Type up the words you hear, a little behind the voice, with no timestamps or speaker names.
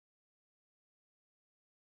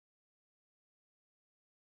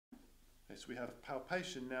Okay, so we have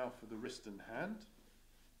palpation now for the wrist and hand.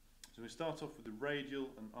 So we start off with the radial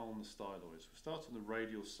and ulnar styloids. We start on the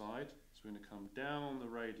radial side, so we're going to come down on the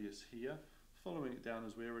radius here, following it down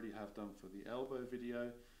as we already have done for the elbow video,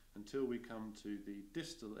 until we come to the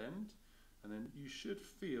distal end, and then you should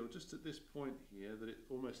feel just at this point here that it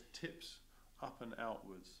almost tips up and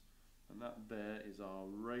outwards, and that there is our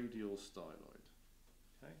radial styloid.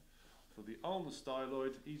 Okay. For the ulnar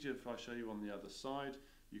styloid, easier if I show you on the other side.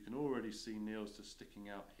 You can already see nails just sticking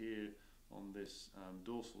out here on this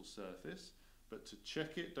dorsal surface, but to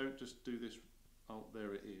check it, don't just do this, oh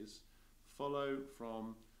there it is, follow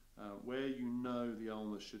from where you know the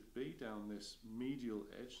ulnar should be, down this medial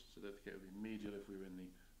edge, so don't forget it would be medial if we were in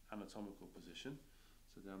the anatomical position,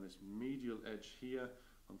 so down this medial edge here,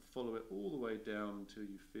 and follow it all the way down until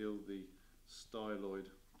you feel the styloid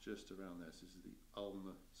just around there. So this is the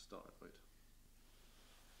ulnar styloid.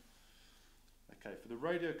 Okay, for the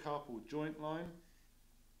radiocarpal joint line,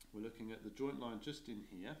 we're looking at the joint line just in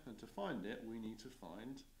here, and to find it we need to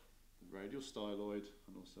find the radial styloid,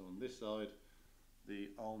 and also on this side the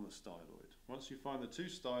ulnar styloid. Once you find the two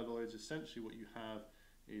styloids, essentially what you have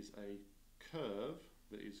is a curve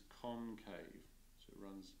that is concave, so it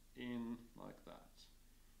runs in like that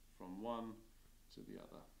from one to the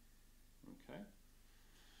other. Okay.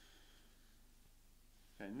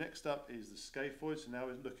 Okay, next up is the scaphoid. So now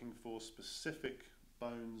we're looking for specific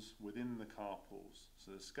bones within the carpals.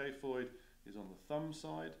 So the scaphoid is on the thumb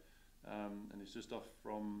side, and it's just off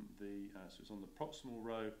from the, so it's on the proximal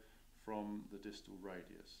row from the distal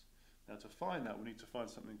radius. Now to find that, we need to find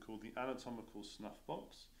something called the anatomical snuff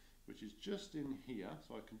box, which is just in here.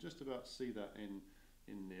 So I can just about see that in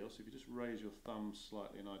Neil. So if you just raise your thumb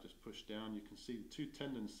slightly and I just push down, you can see the two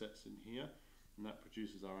tendon sets in here, and that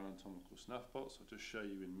produces our anatomical snuff box. I'll just show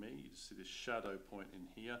you in me. You just see this shadow point in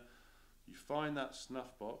here. You find that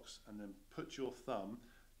snuff box and then put your thumb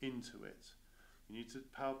into it. You need to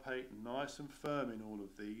palpate nice and firm in all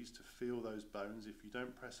of these to feel those bones. If you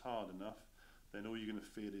don't press hard enough, then all you're going to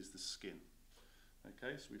feel is the skin.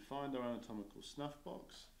 Okay, so we find our anatomical snuff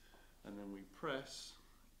box and then we press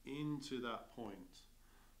into that point.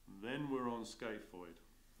 Then we're on scaphoid.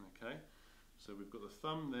 Okay, so we've got the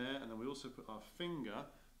thumb there, and then we also put our finger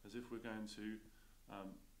as if we're going to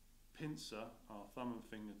pincer our thumb and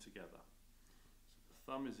finger together. So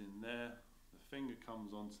the thumb is in there, the finger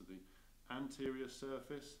comes onto the anterior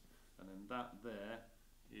surface, and then that there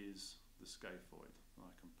is the scaphoid. And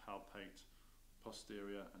I can palpate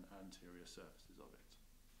posterior and anterior surfaces of it.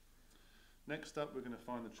 Next up, we're going to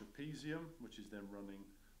find the trapezium, which is then running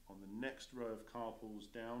on the next row of carpals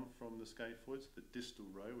down from the scaphoid, the distal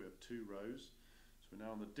row. We have two rows. So we're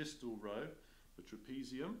now on the distal row, the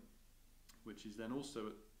trapezium, which is then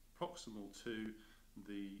also proximal to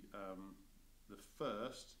the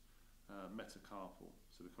first metacarpal.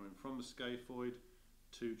 So we're coming from the scaphoid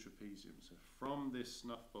to trapezium. So from this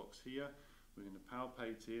snuff box here, we're going to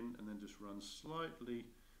palpate in and then just run slightly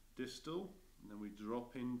distal, and then we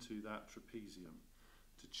drop into that trapezium.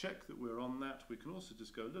 To check that we're on that, we can also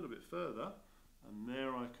just go a little bit further, and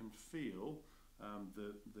there I can feel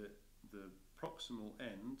the proximal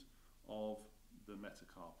end of the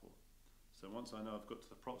metacarpal. So once I know I've got to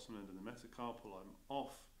the proximal end of the metacarpal, I'm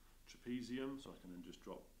off trapezium, so I can then just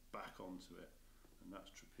drop back onto it, and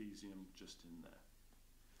that's trapezium just in there.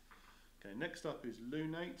 Okay, next up is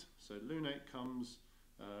lunate. So lunate comes,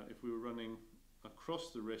 if we were running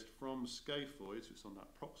across the wrist from scaphoid, so it's on that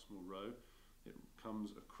proximal row, it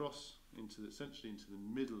comes across into essentially into the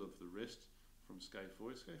middle of the wrist from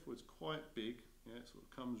scaphoid. Scaphoid's quite big, yeah, it sort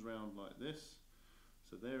of comes round like this.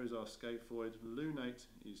 So there is our scaphoid. Lunate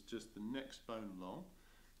is just the next bone long.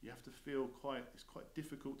 You have to feel it's quite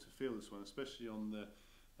difficult to feel this one, especially on the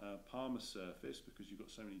palmar surface, because you've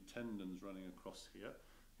got so many tendons running across here.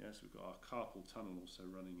 Yeah, so we've got our carpal tunnel also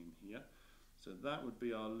running in here. So that would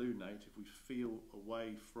be our lunate if we feel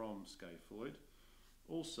away from scaphoid.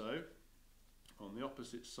 Also, on the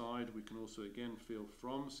opposite side, we can also again feel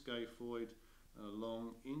from scaphoid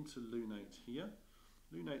along into lunate here.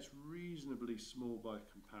 Lunate's reasonably small by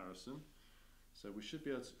comparison, so we should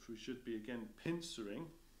be again pincering,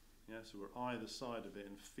 yeah, so we're either side of it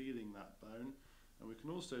and feeling that bone. And we can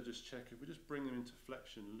also just check, if we just bring them into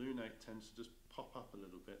flexion, lunate tends to just pop up a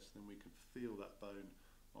little bit, so then we can feel that bone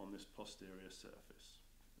on this posterior surface.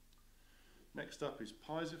 Next up is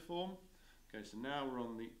pisiform. Okay, so now we're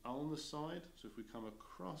on the ulnar side, so if we come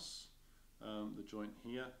across the joint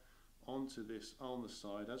here onto this ulnar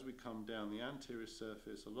side, as we come down the anterior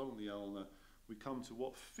surface along the ulnar, we come to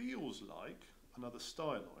what feels like another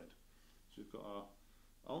styloid. So we've got our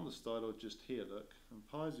On the styloid just here, look, and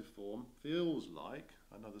pisiform feels like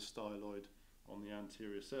another styloid on the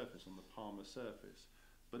anterior surface, on the palmar surface,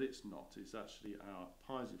 but it's not. It's actually our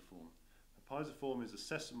pisiform. A pisiform is a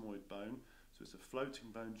sesamoid bone, so it's a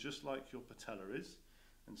floating bone just like your patella is,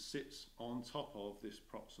 and sits on top of this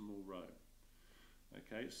proximal row.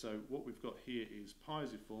 Okay, so what we've got here is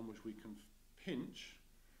pisiform, which we can pinch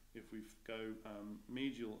if we go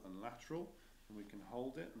medial and lateral, and we can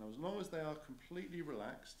hold it, and as long as they are completely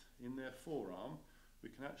relaxed in their forearm, we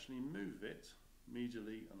can actually move it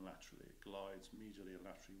medially and laterally. It glides medially and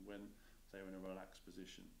laterally when they're in a relaxed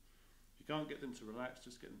position. If you can't get them to relax,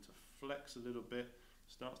 just get them to flex a little bit,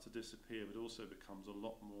 starts to disappear, but also becomes a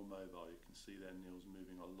lot more mobile. You can see their nails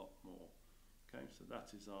moving a lot more. Okay, so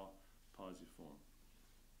that is our pisiform.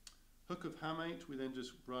 Hook of hamate, we then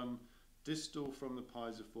just run distal from the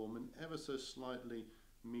pisiform and ever so slightly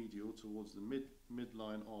medial towards the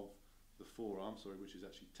midline of the forearm, which is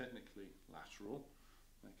actually technically lateral.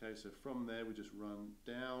 Okay, so from there we just run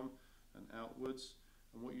down and outwards,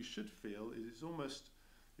 and what you should feel is it's almost,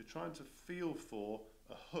 you're trying to feel for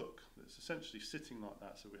a hook that's essentially sitting like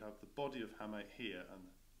that. So we have the body of hamate here,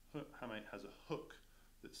 and hamate has a hook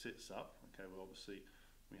that sits up. Okay, well obviously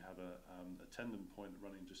we have a tendon point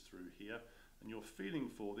running just through here, and you're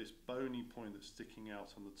feeling for this bony point that's sticking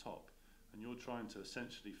out on the top, and you're trying to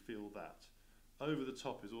essentially feel that. Over the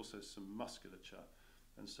top is also some musculature,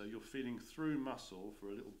 and so you're feeling through muscle for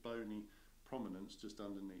a little bony prominence just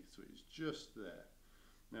underneath, so it's just there.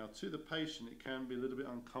 Now to the patient it can be a little bit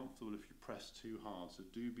uncomfortable if you press too hard, so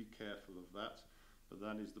do be careful of that, but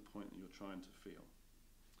that is the point that you're trying to feel.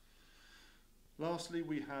 Lastly,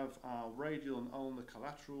 we have our radial and ulnar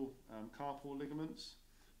collateral carpal ligaments.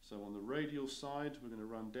 So on the radial side, we're going to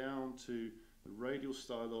run down to the radial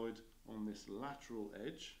styloid on this lateral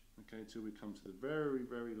edge, okay, until we come to the very,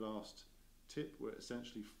 very last tip where it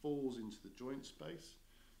essentially falls into the joint space.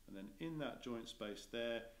 And then in that joint space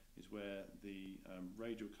there is where the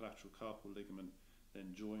radial collateral carpal ligament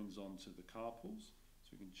then joins onto the carpals.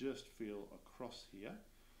 So you can just feel across here.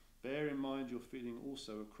 Bear in mind you're feeling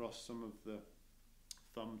also across some of the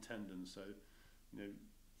thumb tendons. So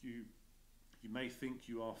you may think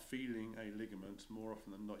you are feeling a ligament, more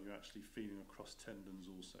often than not you're actually feeling across tendons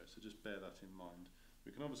also, so just bear that in mind.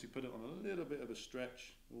 We can obviously put it on a little bit of a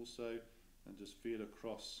stretch also and just feel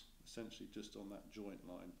across, essentially just on that joint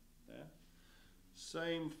line there.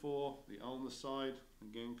 Same for the ulnar side,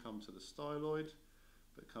 again come to the styloid,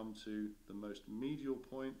 but come to the most medial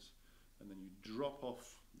point, and then you drop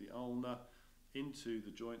off the ulnar into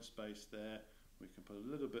the joint space there. We can put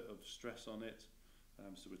a little bit of stress on it,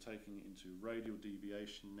 so we're taking it into radial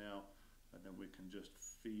deviation now, and then we can just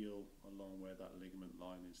feel along where that ligament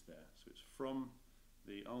line is there. So it's from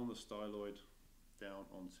the ulnar styloid down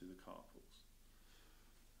onto the carpals.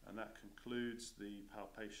 And that concludes the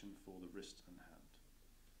palpation for the wrist and hand.